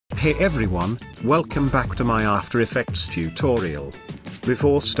Hey everyone, welcome back to my After Effects tutorial.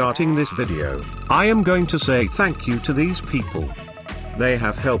 Before starting this video, I am going to say thank you to these people. They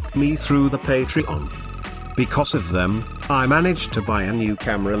have helped me through the Patreon. Because of them, I managed to buy a new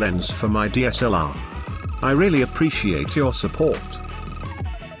camera lens for my DSLR. I really appreciate your support.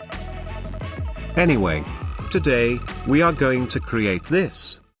 Anyway, today, we are going to create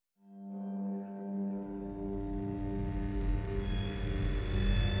this.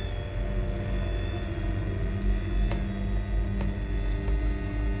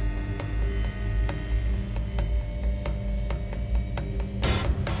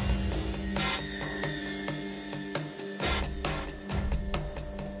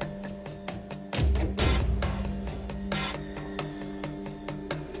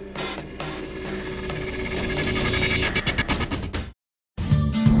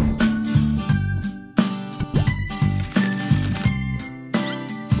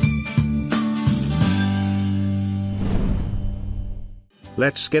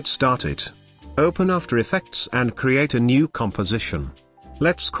 Let's get started. Open After Effects and create a new composition.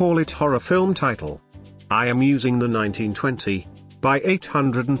 Let's call it Horror Film Title. I am using the 1920 by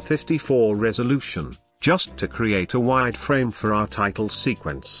 854 resolution, just to create a wide frame for our title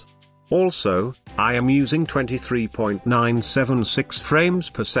sequence. Also, I am using 23.976 frames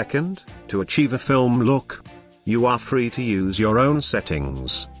per second, to achieve a film look. You are free to use your own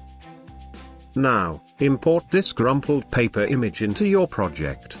settings. Now, import this crumpled paper image into your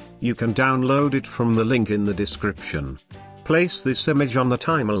project. You can download it from the link in the description. Place this image on the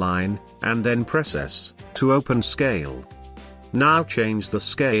timeline, and then press S, to open scale. Now change the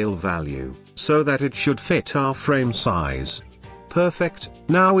scale value, so that it should fit our frame size. Perfect,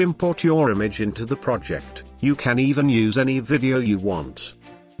 now import your image into the project. You can even use any video you want.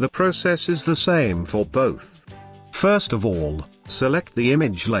 The process is the same for both. First of all, select the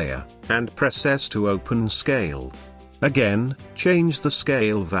image layer, and press S to open scale. Again, change the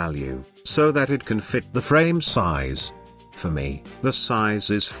scale value, so that it can fit the frame size. For me, the size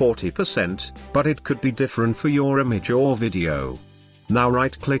is 40%, but it could be different for your image or video. Now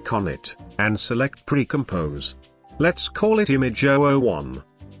right-click on it, and select Precompose. Let's call it Image 001.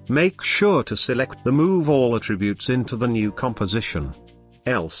 Make sure to select the Move All attributes into the new composition.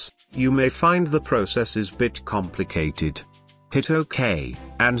 Else, you may find the process is a bit complicated. Hit OK,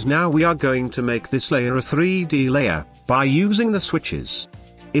 and now we are going to make this layer a 3D layer, by using the switches.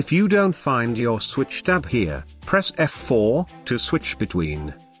 If you don't find your switch tab here, press F4, to switch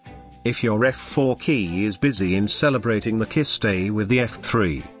between. If your F4 key is busy in celebrating the kiss day with the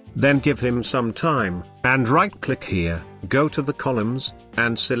F3, then give him some time, and right-click here, go to the columns,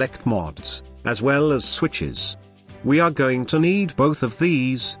 and select mods, as well as switches. We are going to need both of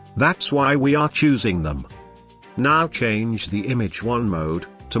these, that's why we are choosing them. Now change the image 1 mode,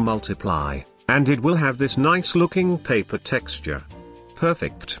 to multiply, and it will have this nice looking paper texture.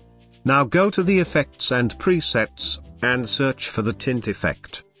 Perfect. Now go to the effects and presets, and search for the tint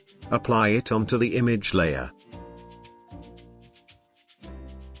effect. Apply it onto the image layer.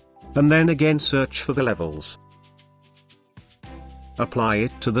 And then again search for the levels. Apply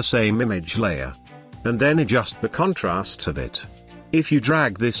it to the same image layer. And then adjust the contrast of it. If you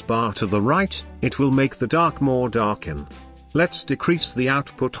drag this bar to the right, it will make the dark more darken. Let's decrease the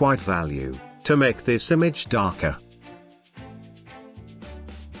output white value, to make this image darker.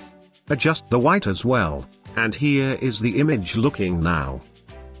 Adjust the white as well, and here is the image looking now.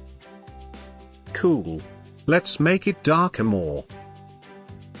 Cool. Let's make it darker more.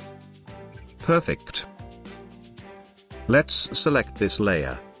 Perfect. Let's select this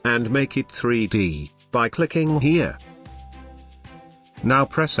layer, and make it 3D, by clicking here. Now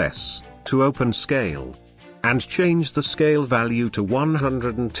press S, to open scale. And change the scale value to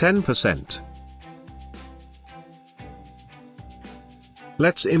 110%.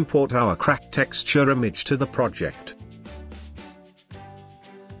 Let's import our crack texture image to the project.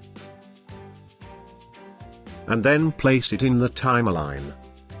 And then place it in the timeline.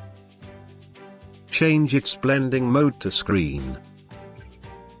 Change its blending mode to screen.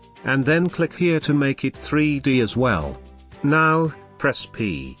 And then click here to make it 3D as well. Now, press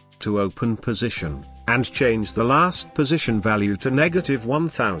P, to open position, and change the last position value to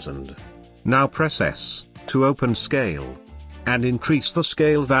 -1000. Now press S, to open scale. And increase the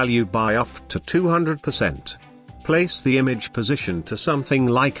scale value by up to 200%. Place the image position to something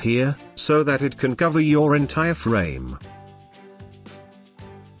like here, so that it can cover your entire frame.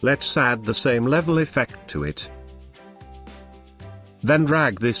 Let's add the same level effect to it. Then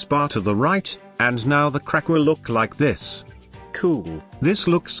drag this bar to the right, and now the crack will look like this. Cool, this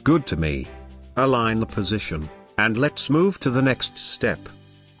looks good to me. Align the position, and let's move to the next step.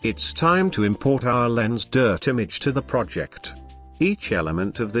 it's time to import our lens dirt image to the project. Each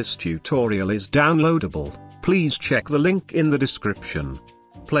element of this tutorial is downloadable. Please check the link in the description.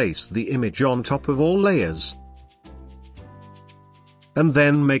 Place the image on top of all layers. And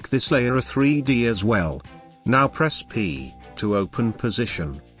then make this layer a 3D as well. Now press P to open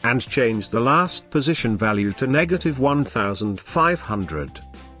position, and change the last position value to -1500.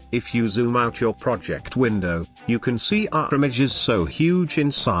 If you zoom out your project window, you can see our image is so huge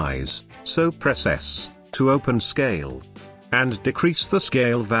in size, so press S to open scale. And decrease the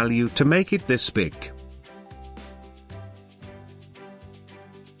scale value to make it this big.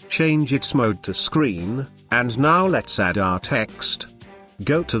 Change its mode to screen, and now let's add our text.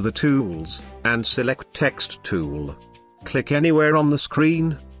 Go to the Tools, and select Text tool. Click anywhere on the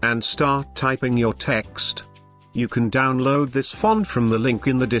screen, and start typing your text. You can download this font from the link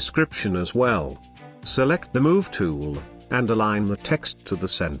in the description as well. Select the Move tool, and align the text to the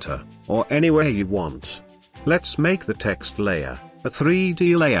center, or anywhere you want. Let's make the text layer a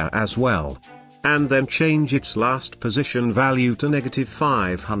 3D layer as well. And then change its last position value to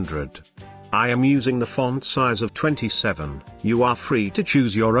 -500. I am using the font size of 27, you are free to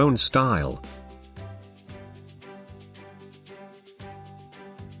choose your own style.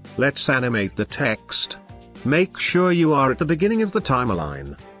 Let's animate the text. Make sure you are at the beginning of the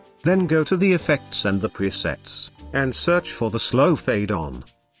timeline. Then go to the effects and the presets, and search for the slow fade on.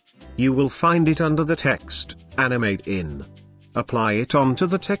 You will find it under the text, animate in. Apply it onto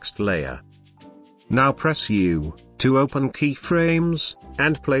the text layer. Now press U to open keyframes,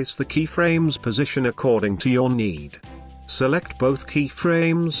 and place the keyframes position according to your need. Select both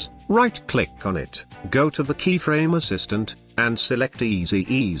keyframes, right-click on it, go to the keyframe assistant, and select Easy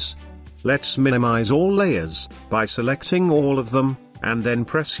Ease. Let's minimize all layers by selecting all of them, and then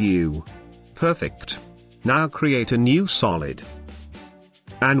press U. Perfect. Now create a new solid.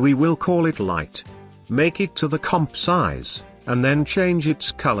 And we will call it light. Make it to the comp size, and then change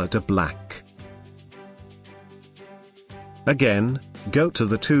its color to black. Again, go to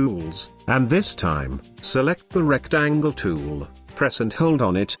the Tools, and this time, select the Rectangle tool, press and hold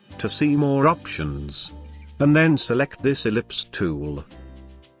on it, to see more options. And then select this Ellipse tool.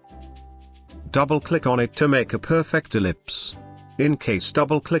 Double-click on it to make a perfect ellipse. In case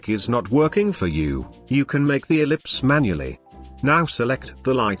double-click is not working for you, you can make the ellipse manually. Now select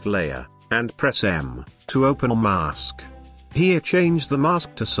the light layer, and press M, to open a mask. Here change the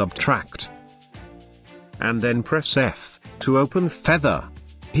mask to subtract. And then press F, to open feather.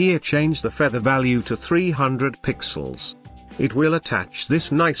 Here change the feather value to 300 pixels. It will attach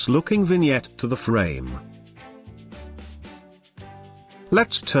this nice looking vignette to the frame.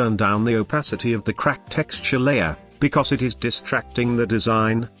 Let's turn down the opacity of the cracked texture layer, because it is distracting the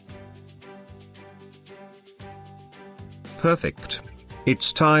design. Perfect.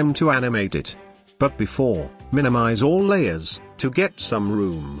 It's time to animate it. But before, minimize all layers, to get some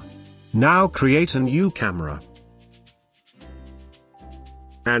room. Now create a new camera.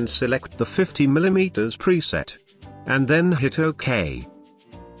 And select the 50mm preset. And then hit OK.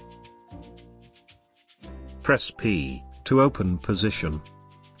 Press P to open position.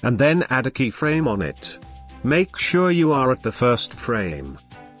 And then add a keyframe on it. Make sure you are at the first frame.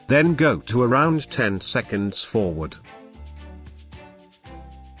 Then go to around 10 seconds forward.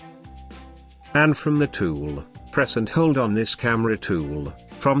 And from the tool, press and hold on this camera tool.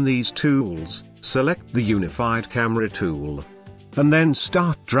 From these tools, select the unified camera tool. And then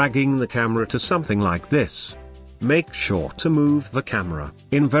start dragging the camera to something like this. Make sure to move the camera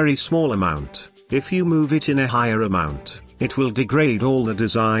in very small amount. If you move it in a higher amount, it will degrade all the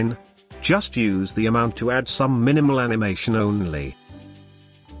design. Just use the amount to add some minimal animation only.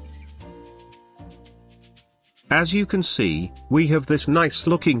 As you can see, we have this nice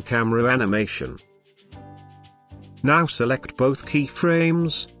looking camera animation. Now select both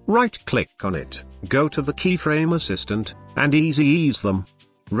keyframes, right-click on it, go to the keyframe assistant, and easy ease them.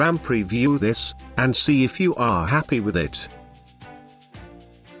 RAM preview this, and see if you are happy with it.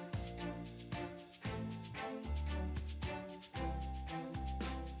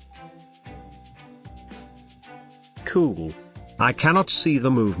 Cool. I cannot see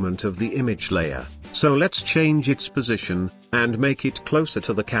the movement of the image layer, so let's change its position, and make it closer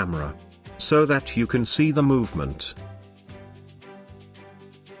to the camera, so that you can see the movement.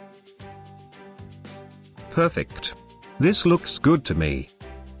 Perfect. This looks good to me.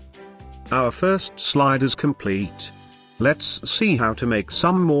 Our first slide is complete. Let's see how to make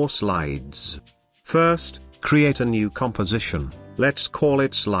some more slides. First, create a new composition. Let's call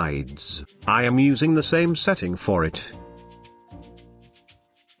it Slides. I am using the same setting for it.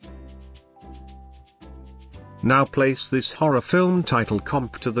 Now place this horror film title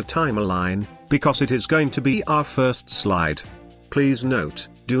comp to the timeline, because it is going to be our first slide. Please note,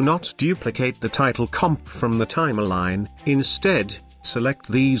 do not duplicate the title comp from the timeline, instead, select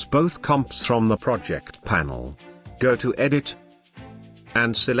these both comps from the project panel. Go to Edit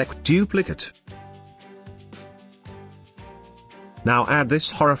and select Duplicate. Now add this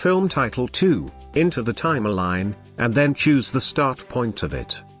horror film title 2 into the timeline, and then choose the start point of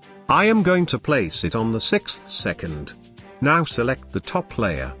it. I am going to place it on the 6th second. Now select the top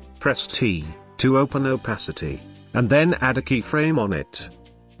layer, press T to open opacity, and then add a keyframe on it.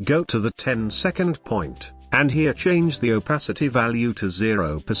 Go to the 10-second point, and here change the opacity value to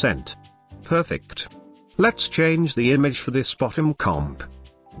 0%. Perfect. Let's change the image for this bottom comp.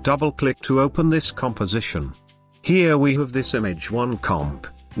 Double-click to open this composition. Here we have this image 1 comp.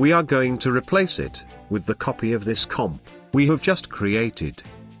 We are going to replace it with the copy of this comp we have just created.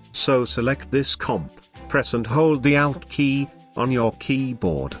 So select this comp, press and hold the Alt key on your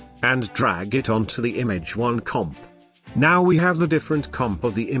keyboard, and drag it onto the image 1 comp. Now we have the different comp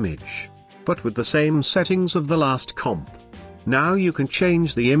of the image, but with the same settings of the last comp. Now you can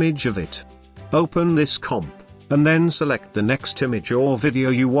change the image of it. Open this comp, and then select the next image or video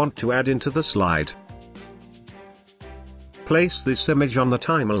you want to add into the slide. Place this image on the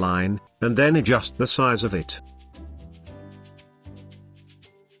timeline, and then adjust the size of it.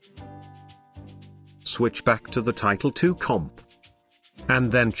 Switch back to the Title 2 comp. And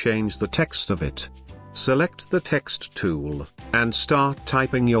then change the text of it. Select the text tool, and start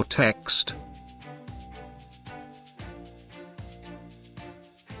typing your text.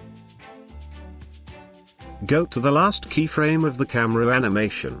 Go to the last keyframe of the camera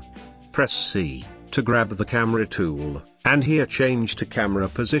animation. Press C to grab the camera tool, and here change to camera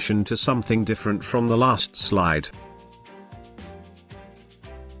position to something different from the last slide.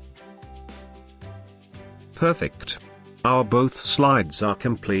 Perfect. Our both slides are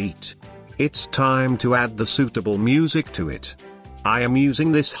complete. It's time to add the suitable music to it. I am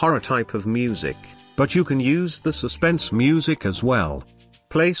using this horror type of music, but you can use the suspense music as well.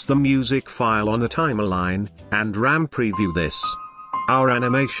 Place the music file on the timeline, and RAM preview this. Our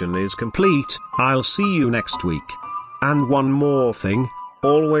animation is complete. I'll see you next week. And one more thing,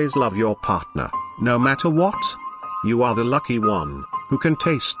 always love your partner, no matter what. You are the lucky one who can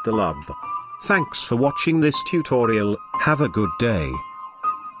taste the love. Thanks for watching this tutorial. Have a good day.